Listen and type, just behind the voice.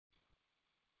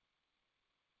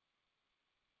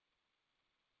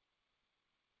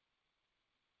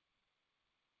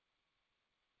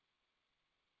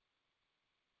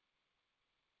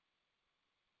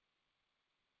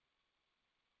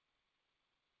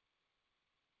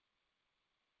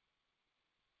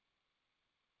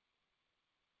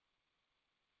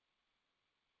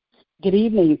Good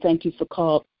evening. Thank you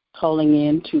for calling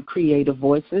in to Creative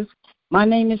Voices. My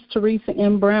name is Teresa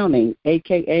M. Browning,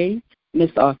 a.k.a.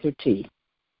 Miss Arthur T.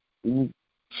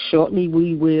 Shortly,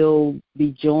 we will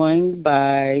be joined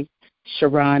by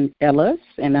Sharon Ellis,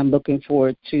 and I'm looking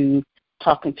forward to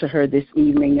talking to her this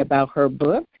evening about her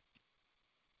book.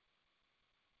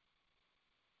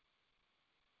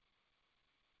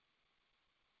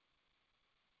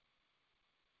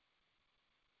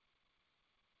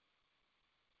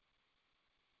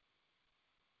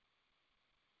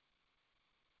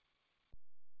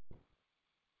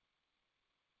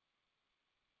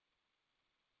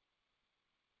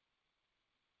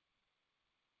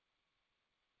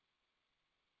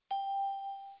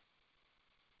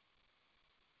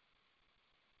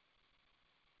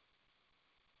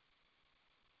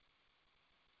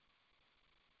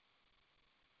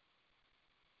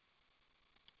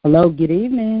 Hello, good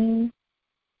evening.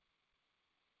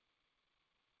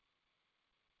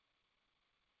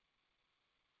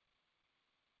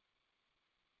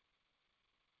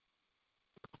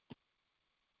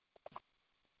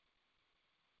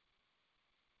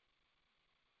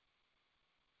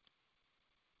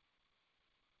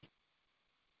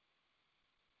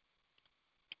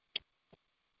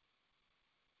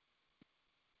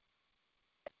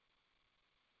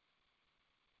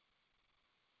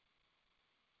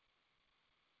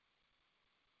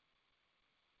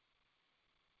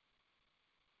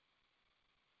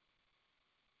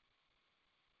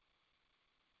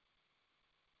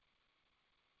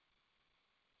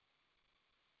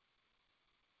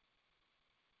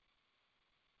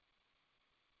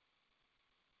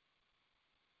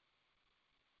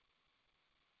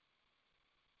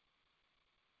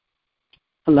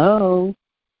 Hello.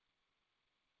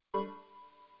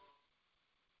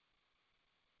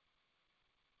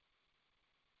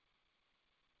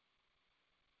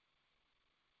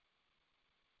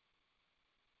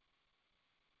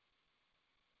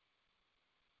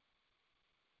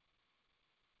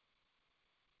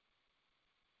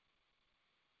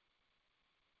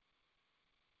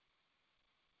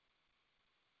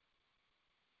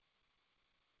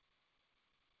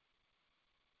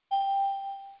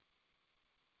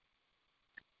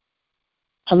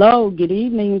 Hello, good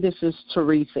evening. This is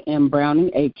Teresa M.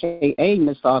 Browning, a.k.a.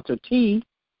 Miss Arthur T.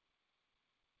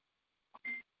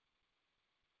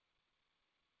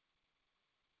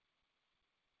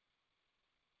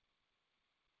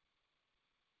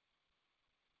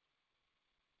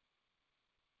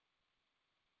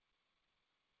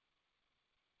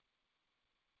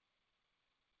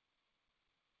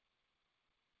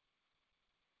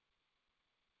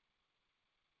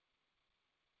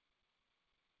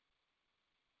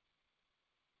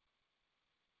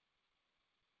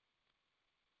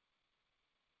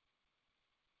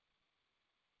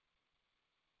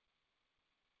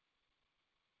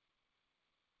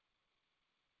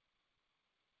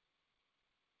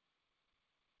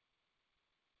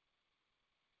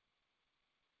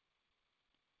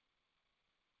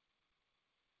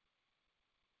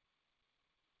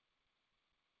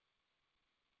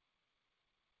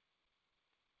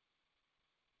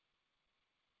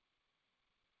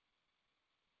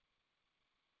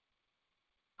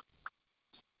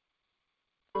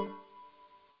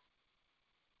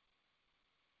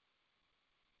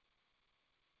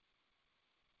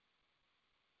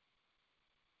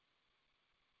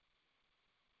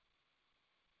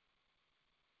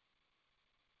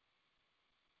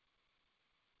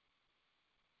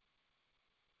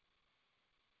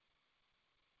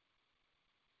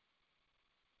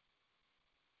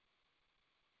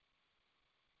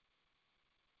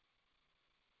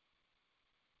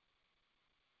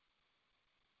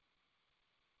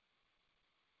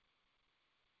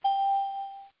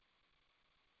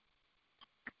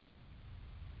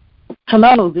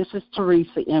 Hello, this is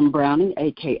Teresa M. Browning,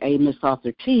 a.k.a. Miss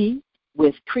Arthur T.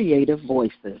 with Creative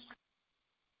Voices.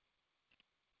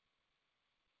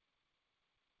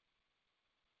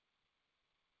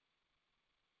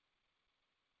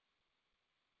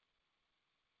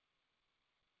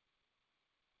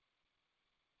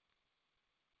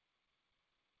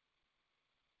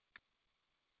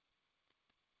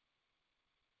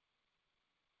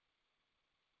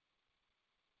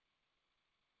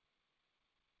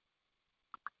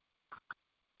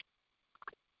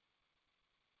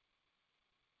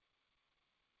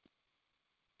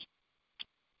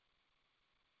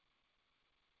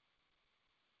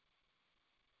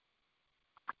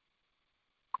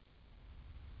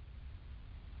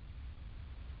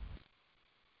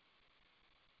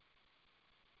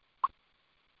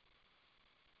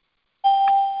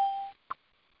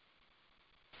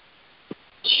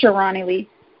 Sharani Lee.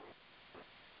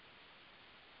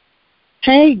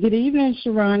 Hey, good evening,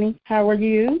 Sharani. How are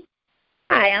you?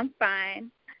 Hi, I'm fine.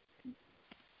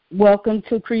 Welcome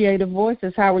to Creative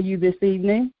Voices. How are you this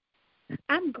evening?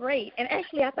 I'm great. And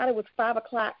actually, I thought it was 5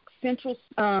 o'clock Central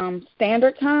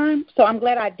Standard Time, so I'm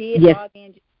glad I did Yes. log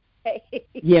in.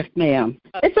 Yes, ma'am.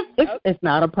 It's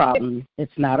not a problem.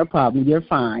 It's not a problem. You're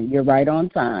fine. You're right on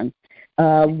time.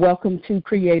 Welcome to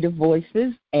Creative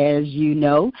Voices. As you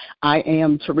know, I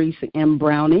am Teresa M.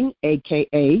 Browning,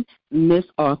 a.k.a. Miss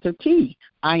Arthur T.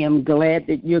 I am glad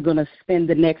that you're going to spend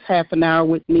the next half an hour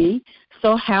with me.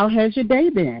 So how has your day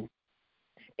been?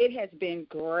 It has been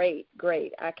great.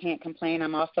 I can't complain.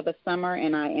 I'm off for the summer,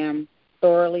 and I am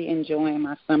thoroughly enjoying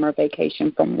my summer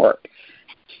vacation from work.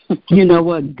 You know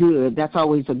what? Good. That's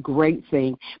always a great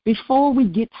thing. Before we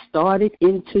get started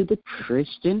into the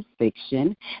Christian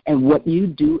fiction and what you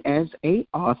do as a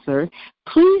author,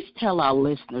 please tell our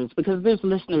listeners, because there's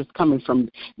listeners coming from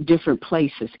different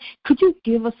places, could you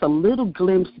give us a little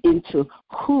glimpse into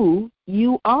who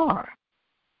you are?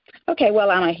 Okay,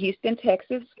 well, I'm a Houston,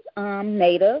 Texas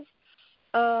native.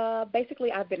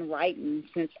 Basically, I've been writing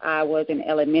since I was in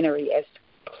elementary, as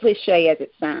cliche as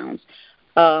it sounds.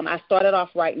 I started off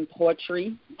writing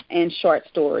poetry and short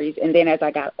stories, and then as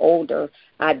I got older,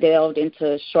 I delved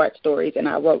into short stories, and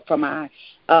I wrote for my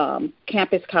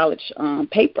campus college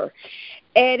paper.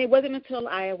 And it wasn't until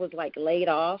I was, laid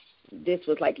off, this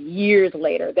was, years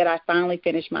later, that I finally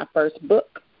finished my first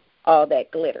book, All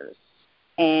That Glitters.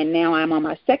 And now I'm on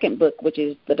my second book, which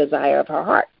is The Desire of Her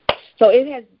Heart. So it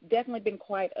has definitely been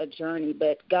quite a journey,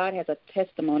 but God has a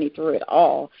testimony through it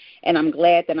all, and I'm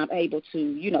glad that I'm able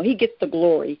to, He gets the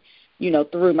glory,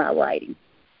 through my writing.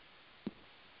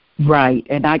 Right,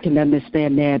 and I can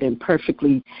understand that, and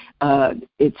perfectly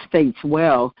it states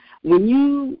well. When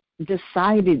you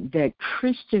decided that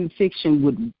Christian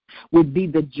fiction would be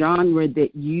the genre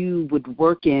that you would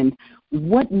work in,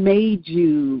 what made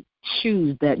you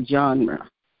choose that genre?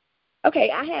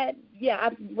 Okay,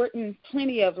 I've written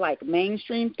plenty of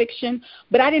mainstream fiction,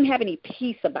 but I didn't have any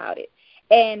peace about it.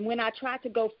 And when I tried to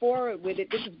go forward with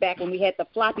it, this is back when we had the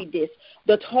floppy disk,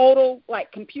 the total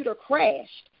computer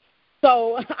crashed.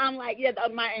 So I'm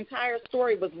my entire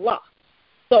story was lost.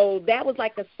 So that was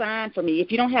a sign for me.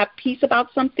 If you don't have peace about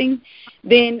something,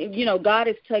 then, God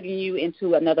is tugging you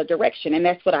into another direction. And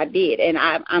that's what I did. And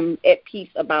I'm at peace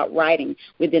about writing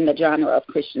within the genre of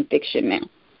Christian fiction now.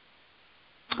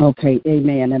 Okay,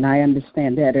 amen, and I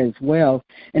understand that as well.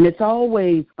 And it's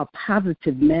always a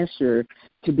positive measure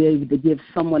to be able to give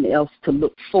someone else to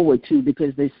look forward to,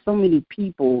 because there's so many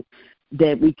people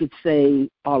that we could say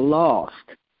are lost.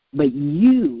 But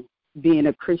you, being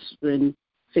a Christian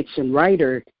fiction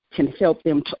writer, can help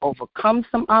them to overcome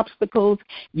some obstacles.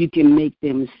 You can make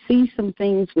them see some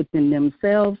things within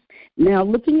themselves. Now,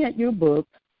 looking at your book,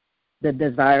 The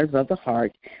Desires of the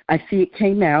Heart, I see it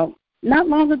came out not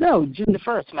long ago, June the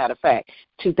 1st, matter of fact,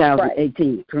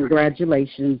 2018. Right.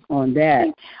 Congratulations on that.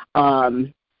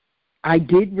 I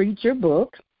did read your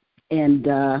book, and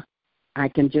I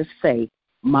can just say,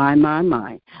 my.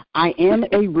 I am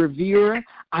a reviewer.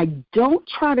 I don't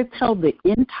try to tell the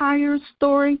entire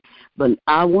story, but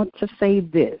I want to say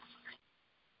this.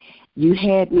 You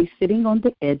had me sitting on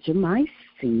the edge of my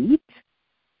seat,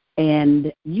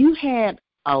 and you had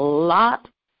a lot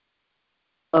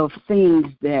of things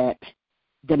that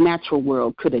the natural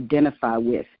world could identify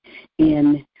with.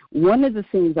 And one of the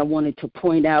things I wanted to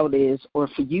point out is, or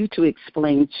for you to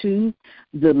explain to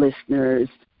the listeners,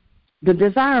 the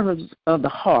desire of the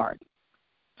heart.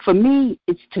 For me,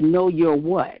 it's to know your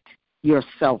what? Your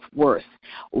self-worth.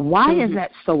 Why is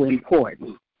that so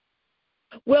important?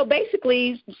 Well,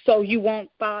 basically, so you won't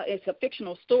follow, it's a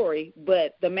fictional story,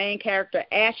 but the main character,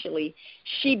 Ashley,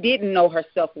 she didn't know her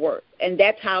self-worth, and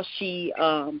that's how she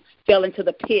fell into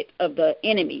the pit of the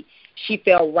enemy. She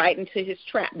fell right into his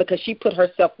trap because she put her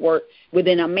self-worth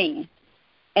within a man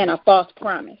and a false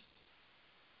promise.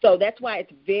 So that's why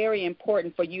it's very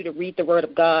important for you to read the Word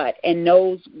of God and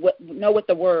know what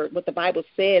the Bible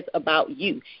says about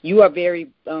you. You are very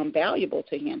valuable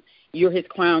to Him. You're His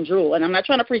crown jewel. And I'm not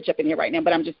trying to preach up in here right now,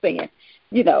 but I'm just saying,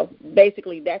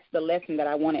 basically that's the lesson that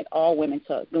I wanted all women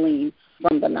to glean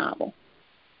from the novel.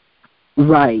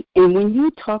 Right. And when you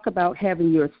talk about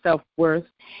having your self-worth,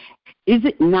 is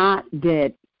it not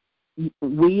that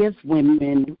we as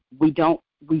women,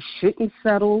 we shouldn't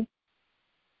settle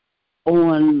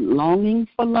on longing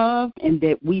for love, and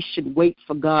that we should wait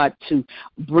for God to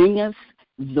bring us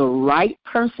the right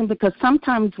person? Because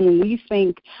sometimes when we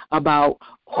think about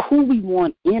who we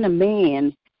want in a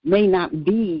man may not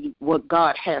be what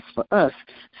God has for us.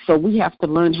 So we have to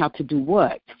learn how to do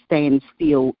what? Stand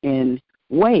still and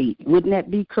wait. Wouldn't that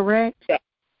be correct?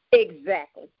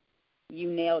 Exactly. You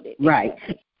nailed it. Right.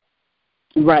 Exactly.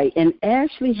 Right, and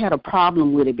Ashley had a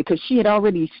problem with it because she had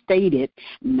already stated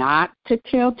not to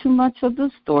tell too much of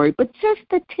the story, but just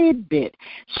a tidbit.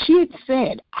 She had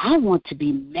said, I want to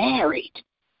be married.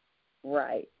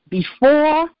 Right.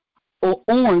 Before or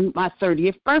on my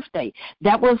 30th birthday.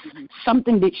 That was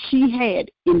something that she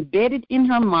had embedded in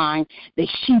her mind that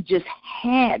she just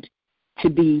had to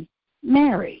be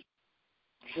married.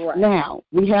 Right. Now,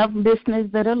 we have listeners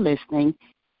that are listening.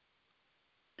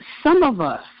 Some of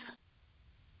us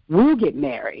will get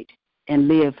married and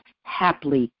live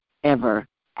happily ever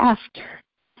after.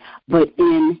 But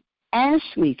in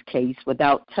Ashley's case,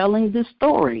 without telling the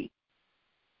story,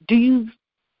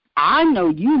 I know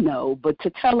you know, but to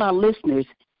tell our listeners,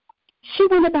 she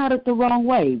went about it the wrong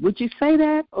way. Would you say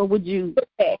that, or would you?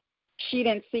 She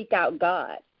didn't seek out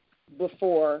God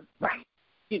before. Right.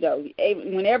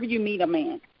 Whenever you meet a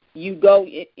man, you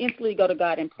instantly go to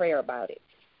God in prayer about it.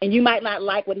 And you might not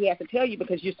like what he has to tell you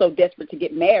because you're so desperate to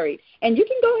get married. And you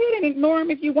can go ahead and ignore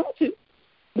him if you want to,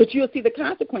 but you'll see the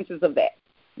consequences of that.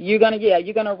 You're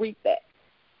gonna reap that.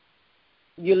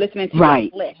 You're listening to your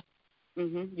flesh.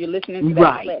 You're listening to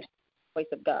that flesh, voice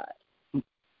of God.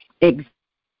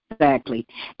 Exactly.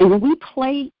 And when we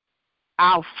play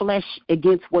our flesh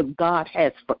against what God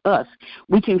has for us,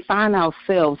 we can find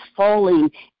ourselves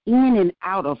falling in and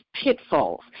out of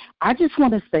pitfalls. I just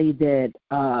want to say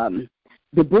that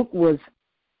the book was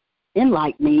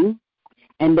enlightening,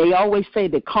 and they always say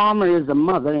that karma is a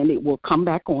mother and it will come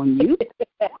back on you.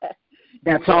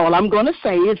 That's all I'm going to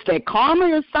say is that karma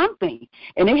is something,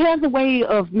 and it has a way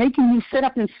of making you sit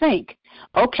up and think,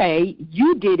 okay,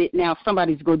 you did it, now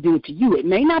somebody's going to do it to you. It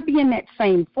may not be in that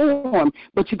same form,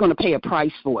 but you're going to pay a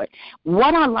price for it.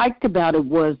 What I liked about it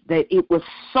was that it was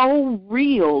so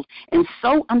real and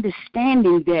so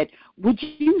understanding that, would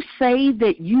you say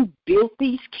that you built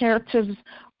these characters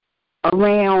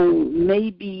around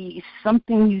maybe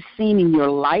something you've seen in your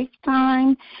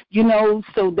lifetime,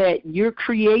 so that you're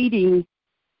creating,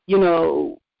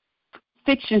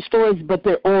 fiction stories, but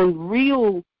they're on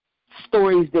real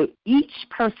stories that each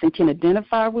person can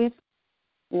identify with?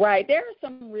 Right. There are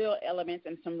some real elements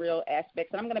and some real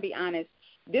aspects. And I'm going to be honest,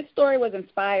 this story was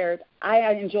inspired.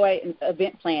 I enjoy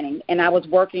event planning, and I was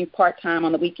working part-time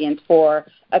on the weekends for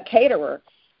a caterer.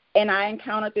 And I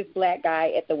encountered this black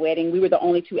guy at the wedding. We were the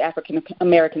only two African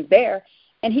Americans there,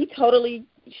 and he totally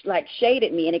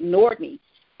shaded me and ignored me.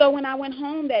 So when I went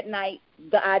home that night,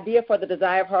 the idea for The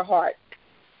Desire of Her Heart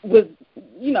was,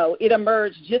 it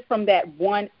emerged just from that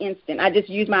one instant. I just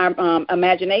used my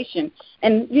imagination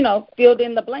and, filled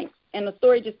in the blanks. And the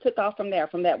story just took off from there,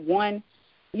 from that one,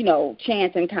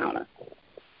 chance encounter.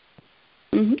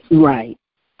 Mm-hmm.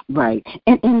 Right.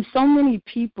 And so many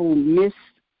people miss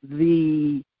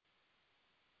the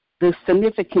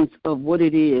significance of what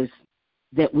it is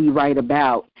that we write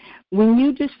about. When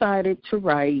you decided to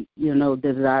write,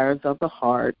 Desires of the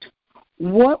Heart,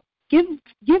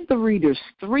 give the readers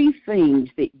three things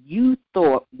that you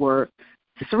thought were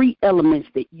the three elements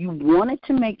that you wanted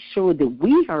to make sure that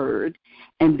we heard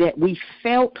and that we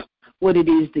felt what it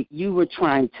is that you were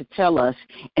trying to tell us,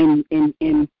 and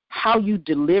how you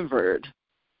delivered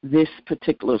this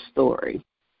particular story.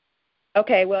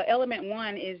 Okay, well, element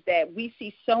one is that we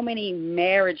see so many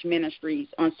marriage ministries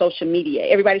on social media.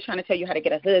 Everybody's trying to tell you how to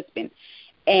get a husband.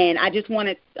 And I just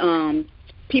wanted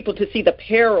people to see the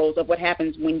perils of what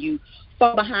happens when you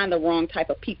fall behind the wrong type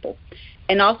of people.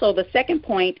 And also the second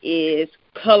point is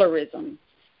colorism.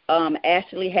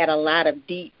 Ashley had a lot of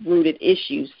deep-rooted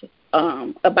issues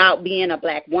about being a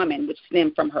black woman, which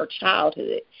stemmed from her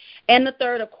childhood. And the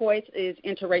third, of course, is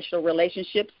interracial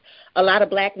relationships. A lot of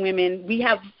black women,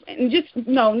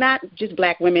 not just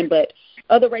black women, but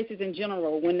other races in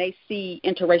general, when they see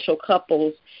interracial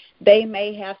couples, they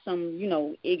may have some,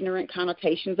 ignorant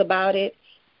connotations about it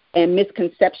and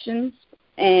misconceptions.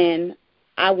 And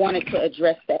I wanted to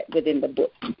address that within the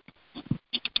book.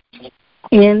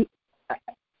 And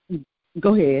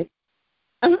go ahead.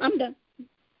 I'm done.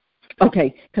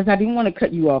 Okay, because I didn't want to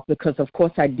cut you off because, of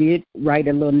course, I did write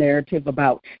a little narrative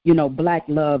about, black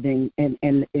love and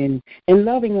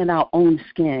loving in our own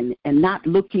skin and not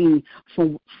looking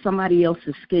for somebody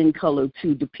else's skin color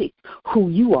to depict who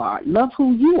you are. Love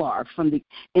who you are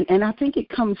and I think it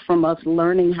comes from us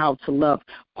learning how to love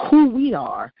who we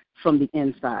are from the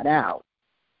inside out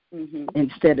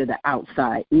instead of the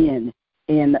outside in.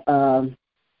 And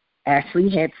Ashley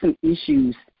had some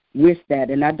issues with that.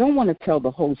 And I don't want to tell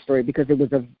the whole story because it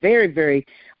was a very, very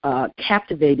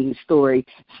captivating story,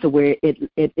 so where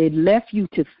it left you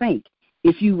to think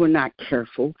if you were not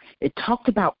careful. It talked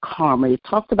about karma. It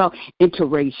talked about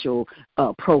interracial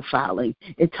profiling.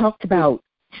 It talked about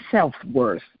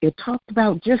self-worth. It talked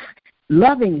about just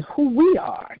loving who we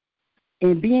are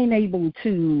and being able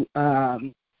to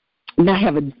not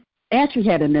have Ashley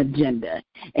had an agenda,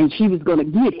 and she was going to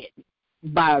get it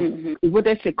by, what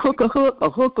they say, crook or hook, or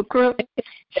hook or crook.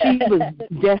 She was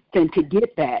destined to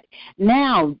get that.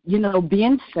 Now,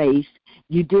 being safe,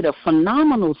 you did a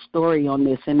phenomenal story on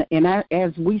this, and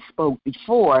as we spoke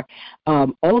before,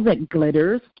 all that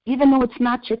glitters, even though it's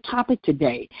not your topic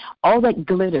today, all that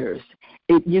glitters,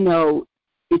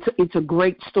 it's a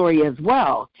great story as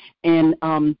well. And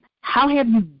how have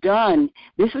you done?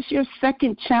 This is your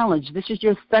second challenge. This is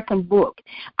your second book.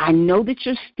 I know that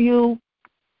you're still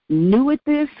new at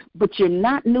this, but you're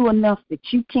not new enough that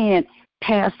you can't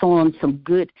pass on some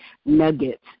good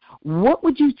nuggets. What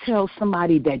would you tell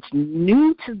somebody that's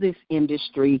new to this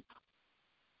industry,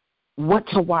 what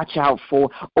to watch out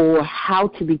for, or how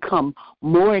to become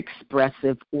more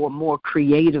expressive or more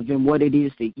creative in what it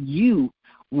is that you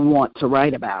want to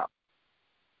write about?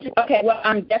 Okay, well,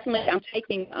 I'm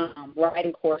taking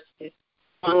writing courses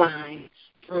online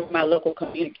through my local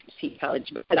community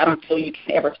college, because I don't feel you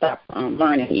can ever stop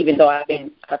learning, even though I've been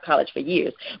out of college for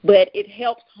years. But it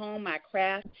helps hone my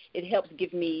craft. It helps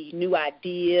give me new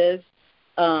ideas.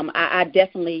 I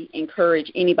definitely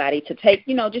encourage anybody to take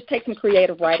some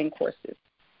creative writing courses.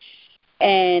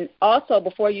 And also,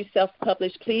 before you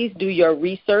self-publish, please do your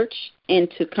research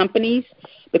into companies,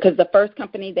 because the first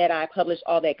company that I published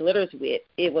All That Glitters with,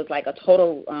 it was like a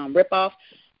total ripoff.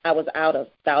 I was out of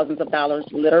thousands of dollars,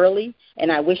 literally,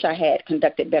 and I wish I had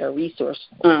conducted better research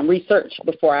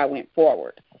before I went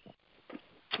forward.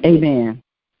 Amen.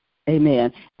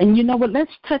 Amen. And you know what?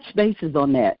 Let's touch bases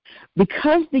on that.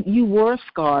 Because that you were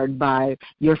scarred by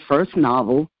your first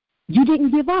novel, you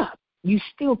didn't give up. You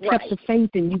still kept the faith,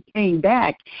 and you came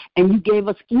back, and you gave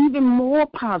us even more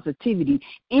positivity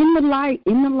in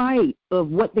the light of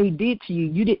what they did to you.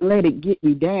 You didn't let it get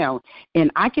you down.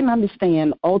 And I can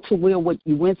understand all too well what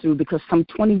you went through, because some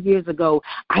 20 years ago,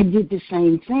 I did the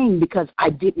same thing because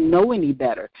I didn't know any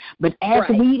better. But as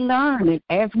we learn and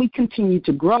as we continue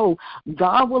to grow,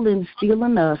 God will instill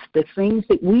in us the things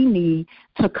that we need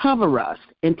to cover us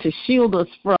and to shield us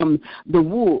from the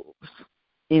wolves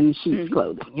in sheep's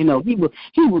clothing. He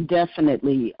will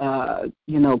definitely,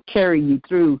 carry you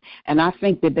through. And I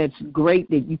think that that's great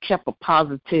that you kept a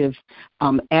positive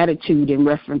attitude in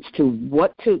reference to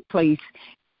what took place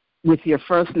with your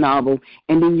first novel,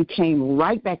 and then you came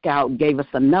right back out, gave us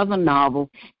another novel,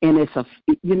 and it's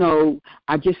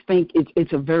I just think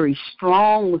it's a very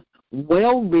strong,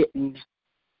 well-written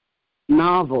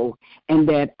novel, and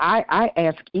that I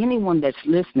ask anyone that's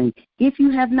listening, if you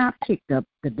have not picked up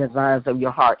The Desires of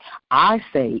Your Heart, I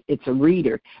say it's a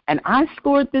reader. And I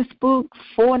scored this book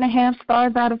 4.5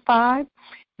 stars out of 5.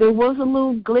 There was a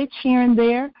little glitch here and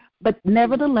there, but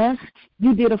nevertheless,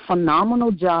 you did a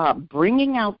phenomenal job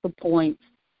bringing out the points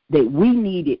that we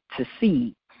needed to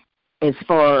see as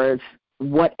far as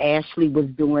what Ashley was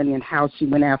doing and how she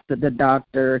went after the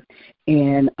doctor,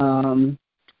 and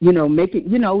make it,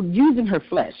 using her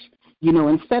flesh,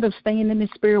 instead of staying in the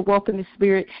spirit, walking the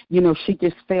spirit, she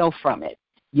just fell from it,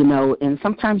 and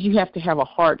sometimes you have to have a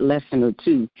hard lesson or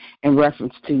two in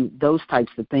reference to those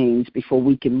types of things before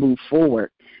we can move forward,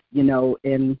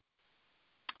 and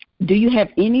do you have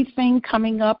anything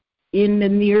coming up in the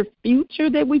near future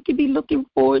that we could be looking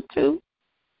forward to?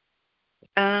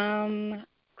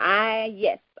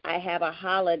 Yes, I have a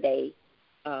holiday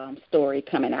story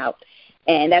coming out.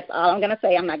 And that's all I'm going to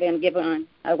say. I'm not going to give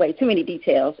away too many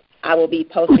details. I will be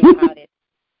posting about it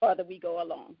further we go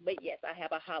along. But, yes, I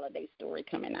have a holiday story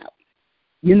coming out.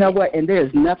 You know what? And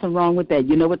there's nothing wrong with that.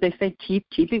 You know what they say? Keep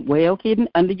it well hidden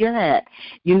under your hat.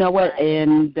 You know what?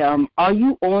 And are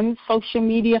you on social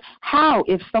media? How,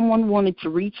 if someone wanted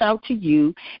to reach out to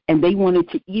you and they wanted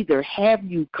to either have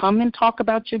you come and talk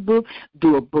about your book,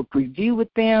 do a book review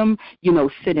with them,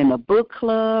 sit in a book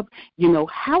club,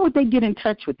 how would they get in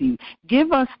touch with you?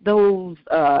 Give us those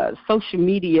social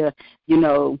media,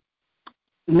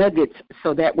 nuggets,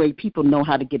 so that way people know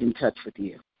how to get in touch with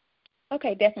you.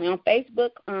 Okay, definitely. On Facebook,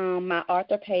 my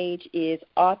author page is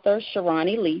author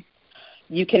Sharani Lease.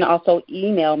 You can also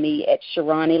email me at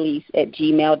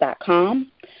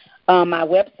sharonelease@gmail.com. My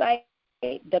website,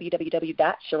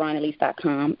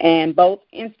 www.sharonelease.com, and both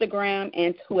Instagram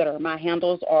and Twitter, my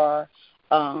handles are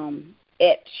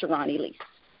at Sharani Lease.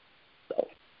 So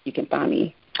you can find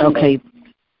me. Okay.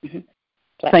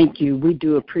 Thank you. We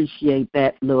do appreciate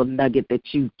that little nugget that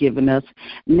you've given us.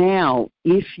 Now,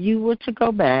 if you were to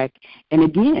go back, and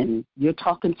again, you're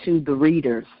talking to the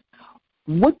readers,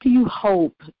 what do you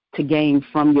hope to gain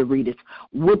from your readers?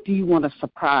 What do you want to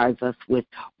surprise us with?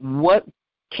 What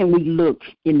can we look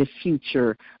in the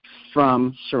future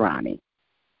from Shirani?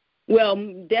 Well,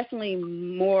 definitely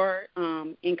more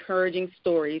encouraging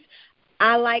stories.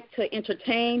 I like to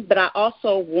entertain, but I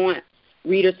also want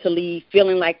readers to leave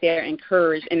feeling like they're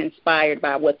encouraged and inspired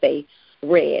by what they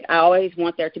read. I always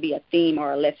want there to be a theme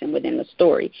or a lesson within the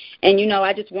story. And,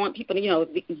 I just want people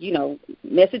to,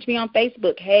 message me on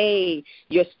Facebook, hey,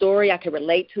 your story, I can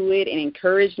relate to it and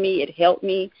encourage me, it helped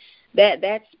me.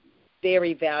 That's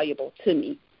very valuable to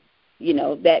me.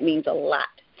 That means a lot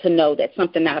to know that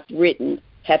something I've written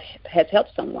has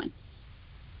helped someone.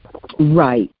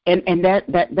 Right. And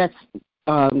that's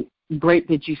great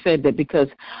that you said that, because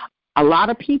a lot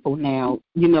of people now,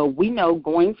 we know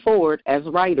going forward as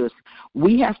writers,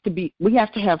 we have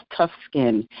to have tough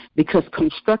skin, because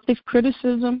constructive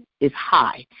criticism is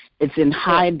high. It's in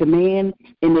high demand,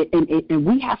 and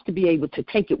we have to be able to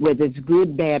take it, whether it's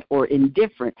good, bad, or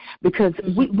indifferent, because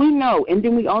we know, and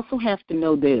then we also have to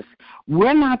know this: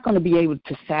 we're not going to be able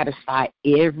to satisfy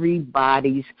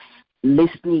everybody's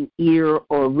listening ear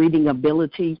or reading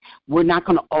ability. We're not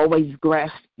going to always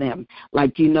grasp them.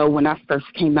 Like, when I first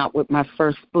came out with my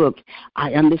first book,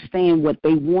 I understand what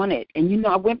they wanted. And,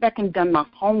 I went back and done my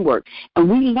homework. And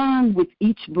we learn with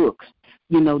each book,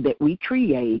 that we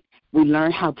create, we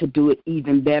learn how to do it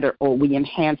even better, or we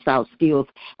enhance our skills.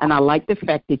 And I like the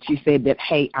fact that you said that,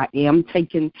 hey, I am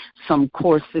taking some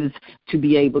courses to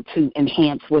be able to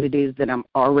enhance what it is that I'm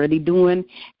already doing.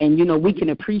 And, we can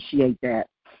appreciate that.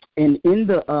 And in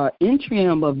the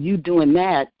interim of you doing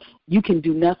that, you can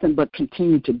do nothing but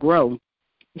continue to grow.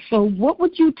 So what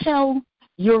would you tell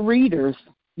your readers,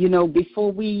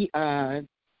 before we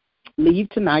leave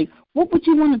tonight? What would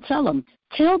you want to tell them?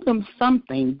 Tell them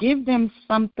something. Give them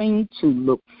something to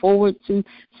look forward to,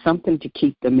 something to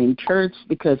keep them encouraged,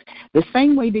 because the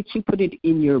same way that you put it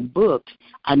in your book,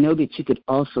 I know that you could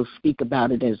also speak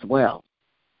about it as well.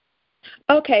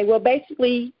 Okay, well,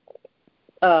 basically,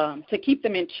 to keep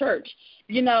them in church.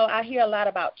 I hear a lot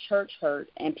about church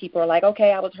hurt, and people are like,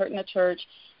 okay, I was hurt in the church,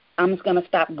 I'm just going to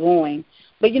stop going.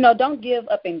 But, don't give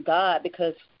up in God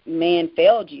because man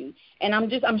failed you. And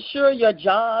I'm sure your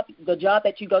job, the job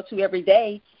that you go to every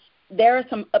day, there are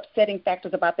some upsetting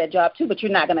factors about that job too, but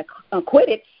you're not going to quit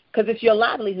it because it's your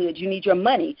livelihood. You need your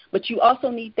money, but you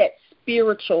also need that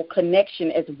spiritual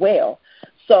connection as well.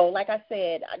 So, like I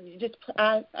said,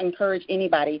 I encourage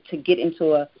anybody to get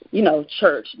into a,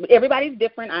 church. Everybody's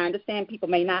different. I understand people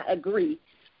may not agree,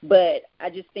 but I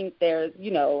just think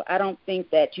I don't think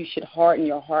that you should harden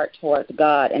your heart towards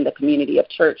God and the community of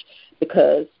church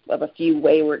because of a few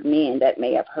wayward men that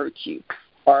may have hurt you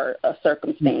or a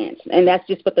circumstance. And that's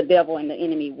just what the devil and the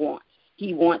enemy wants.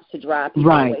 He wants to drive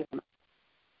people away from us.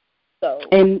 So,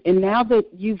 and now that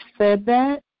you've said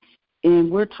that,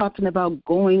 and we're talking about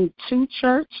going to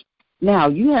church, now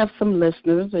you have some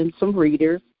listeners and some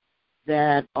readers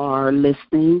that are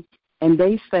listening, and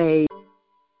they say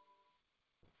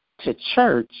to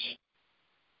church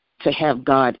to have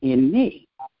God in me.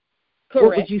 Correct.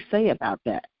 What would you say about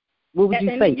that? What would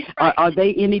you say? Right. Are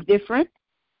they any different?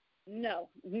 No,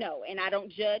 and I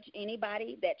don't judge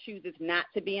anybody that chooses not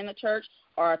to be in a church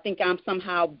or think I'm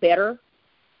somehow better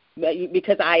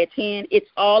because I attend. It's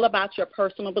all about your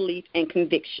personal belief and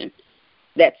conviction.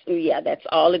 That's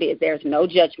all it is. There's no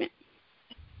judgment.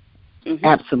 Mm-hmm.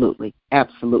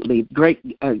 Absolutely. Great.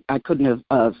 I couldn't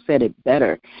have said it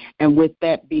better. And with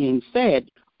that being said,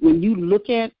 when you look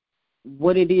at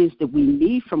what it is that we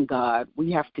need from God,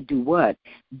 we have to do what?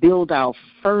 Build our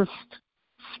first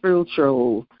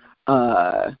spiritual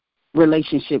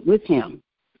relationship with Him.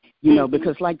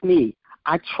 Because like me,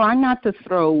 I try not to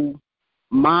throw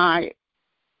my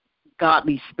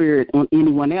godly spirit on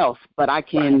anyone else, but I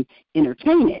can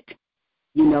entertain it,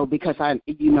 because I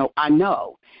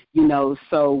know.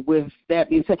 So with that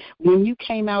being said, when you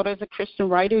came out as a Christian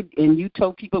writer and you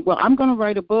told people, well, I'm going to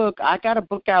write a book, I got a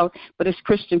book out, but it's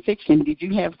Christian fiction, did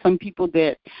you have some people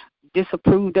that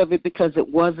disapproved of it because it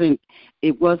wasn't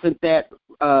that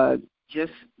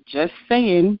just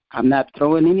saying, I'm not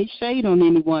throwing any shade on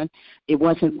anyone, it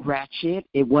wasn't ratchet,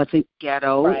 it wasn't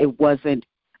ghetto, right. It wasn't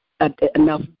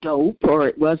enough dope, or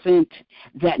it wasn't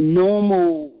that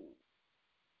normal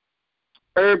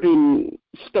urban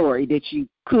story that you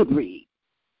could read?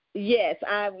 Yes,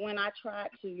 when I tried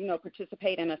to,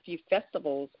 participate in a few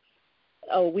festivals,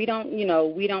 we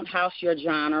don't house your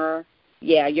genre.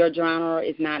 Yeah, your genre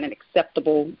is not an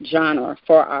acceptable genre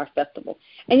for our festival.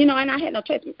 And, and I had no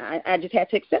choice. I just had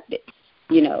to accept it,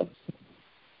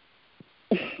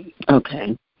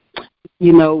 Okay.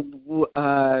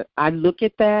 I look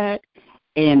at that,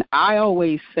 and I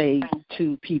always say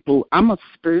to people, I'm a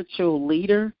spiritual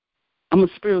leader. I'm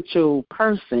a spiritual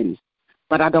person,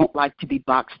 but I don't like to be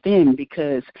boxed in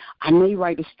because I may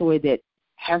write a story that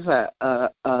has a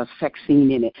sex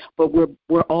scene in it, but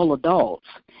we're all adults.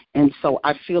 And so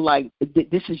I feel like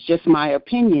this is just my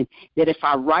opinion, that if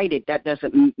I write it, does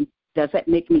that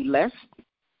make me less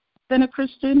than a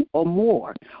Christian or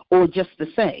more or just the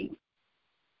same?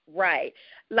 Right.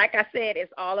 Like I said,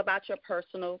 it's all about your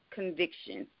personal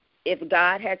conviction. If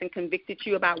God hasn't convicted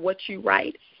you about what you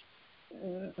write,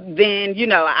 then,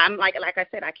 I'm like I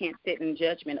said, I can't sit in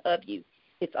judgment of you.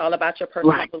 It's all about your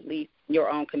personal belief, your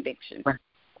own conviction.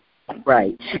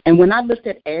 Right. And when I looked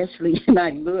at Ashley and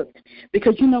I looked,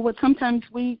 because you know what, sometimes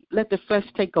we let the flesh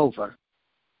take over.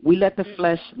 We let the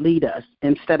flesh lead us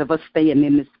instead of us staying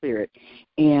in the spirit.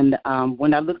 And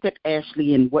when I looked at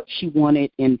Ashley and what she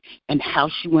wanted and how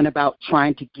she went about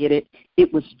trying to get it,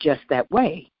 it was just that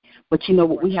way. But you know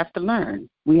what, we have to learn.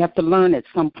 We have to learn at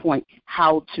some point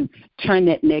how to turn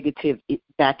that negative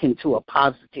back into a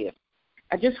positive.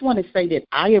 I just want to say that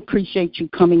I appreciate you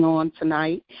coming on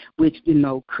tonight with,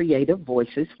 Creative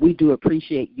Voices. We do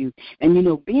appreciate you. And,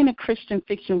 being a Christian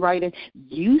fiction writer,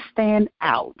 you stand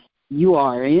out. You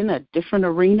are in a different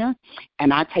arena,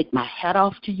 and I take my hat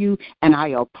off to you, and I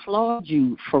applaud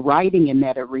you for writing in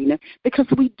that arena, because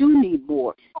we do need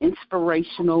more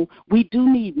inspirational. We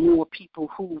do need more people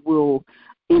who will,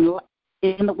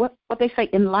 what they say,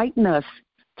 enlighten us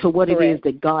to what it is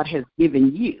that God has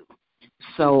given you.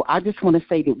 So I just want to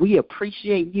say that we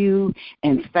appreciate you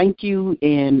and thank you,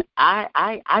 and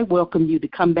I welcome you to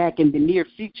come back in the near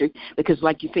future, because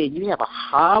like you said, you have a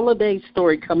holiday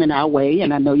story coming our way,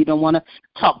 and I know you don't want to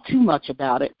talk too much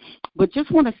about it, but just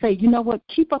want to say, you know what,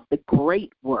 keep up the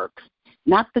great work,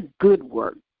 not the good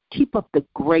work. Keep up the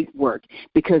great work,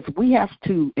 because we have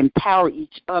to empower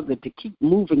each other to keep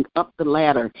moving up the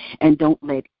ladder, and don't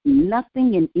let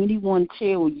nothing and anyone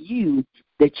tell you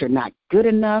that you're not good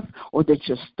enough or that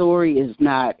your story is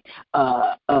not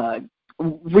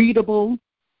readable,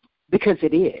 because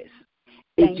it is.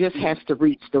 It just has to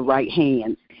reach the right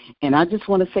hands. And I just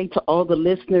want to say to all the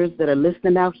listeners that are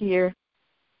listening out here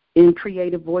in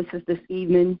Creative Voices this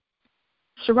evening,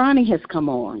 Sharani has come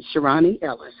on, Sharani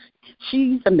Ellis.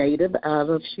 She's a native out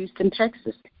of Houston,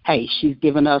 Texas. Hey, she's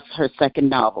given us her second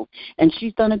novel, and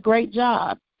she's done a great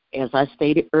job. As I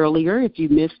stated earlier, if you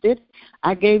missed it,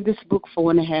 I gave this book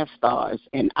 4.5 stars,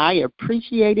 and I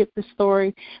appreciated the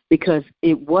story because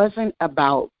it wasn't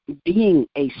about being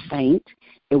a saint.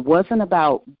 It wasn't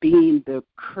about being the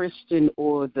Christian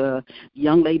or the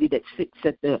young lady that sits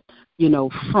at the,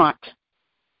 front.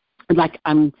 Like,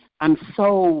 I'm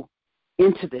so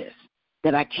into this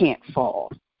that I can't fall.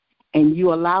 And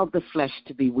you allowed the flesh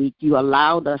to be weak. You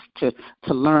allowed us to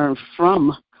learn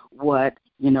from what,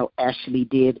 Ashley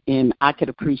did, and I could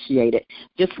appreciate it.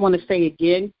 Just want to say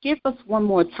again, give us one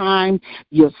more time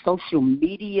your social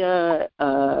media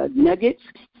nuggets,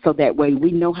 so that way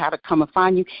we know how to come and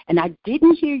find you. And I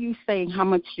didn't hear you saying how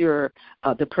much the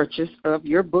purchase of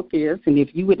your book is, and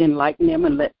if you would enlighten them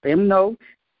and let them know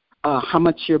how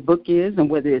much your book is, and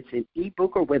whether it's an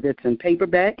ebook or whether it's in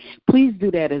paperback, please do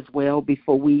that as well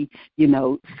before we,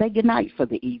 say goodnight for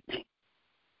the evening.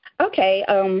 Okay,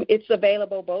 it's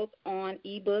available both on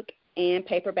ebook and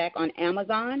paperback on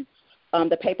Amazon.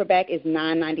 The paperback is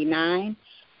 $9.99,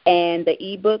 and the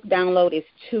ebook download is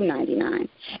 $2.99.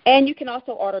 And you can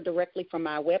also order directly from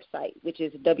my website, which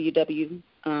is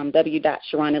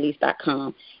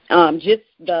www.sharonelise.com. Just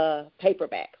the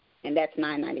paperback, and that's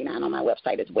 $9.99 on my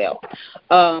website as well.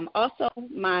 Also,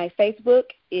 my Facebook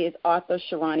is author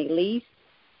Sharani Elise.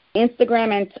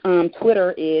 Instagram and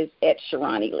Twitter is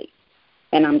 @SharaniElise.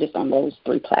 And I'm just on those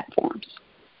 3 platforms.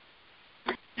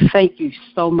 Thank you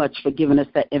so much for giving us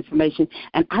that information.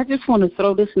 And I just want to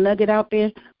throw this nugget out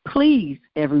there. Please,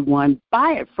 everyone,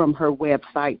 buy it from her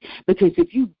website, because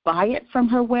if you buy it from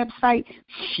her website,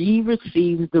 she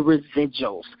receives the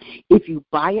residuals. If you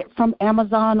buy it from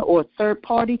Amazon or third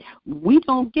party, we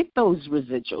don't get those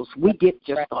residuals. We get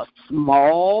just a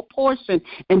small portion,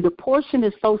 and the portion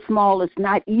is so small it's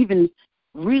not even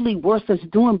really worth us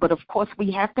doing. But of course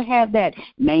we have to have that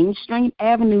mainstream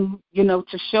avenue,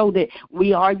 to show that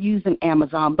we are using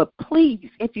Amazon. But please,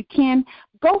 if you can,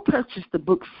 go purchase the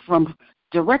book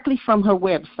directly from her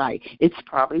website. It's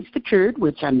probably secured,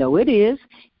 which I know it is.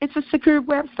 It's a secured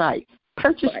website.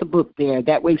 Purchase the book there.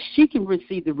 That way she can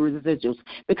receive the residuals.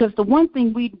 Because the one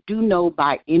thing we do know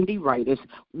by indie writers,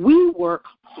 we work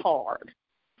hard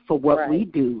for what we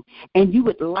do, and you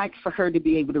would like for her to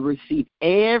be able to receive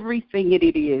everything it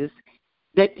is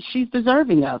that she's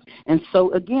deserving of. And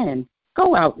so, again,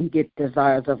 Go out and get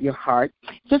desires of your heart.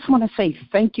 Just want to say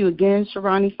thank you again,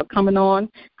 Sharani, for coming on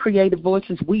Creative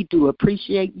Voices. We do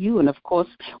appreciate you, and of course,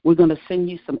 we're going to send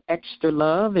you some extra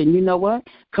love. And you know what?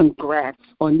 Congrats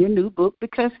on your new book,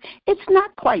 because it's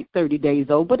not quite 30 days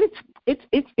old, but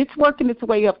it's working its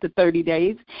way up to 30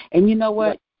 days. And you know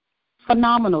what?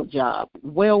 Phenomenal job,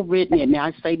 well written. And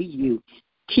I say to you,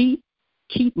 keep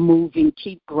moving,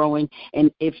 keep growing,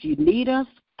 and if you need us,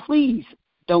 please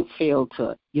don't fail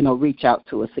to, reach out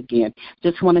to us again.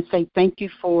 Just want to say thank you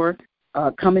for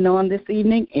coming on this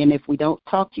evening, and if we don't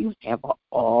talk to you, have an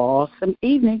awesome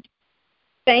evening.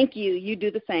 Thank you. You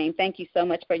do the same. Thank you so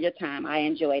much for your time. I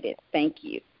enjoyed it. Thank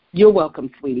you. You're welcome,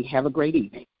 sweetie. Have a great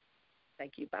evening.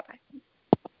 Thank you. Bye-bye.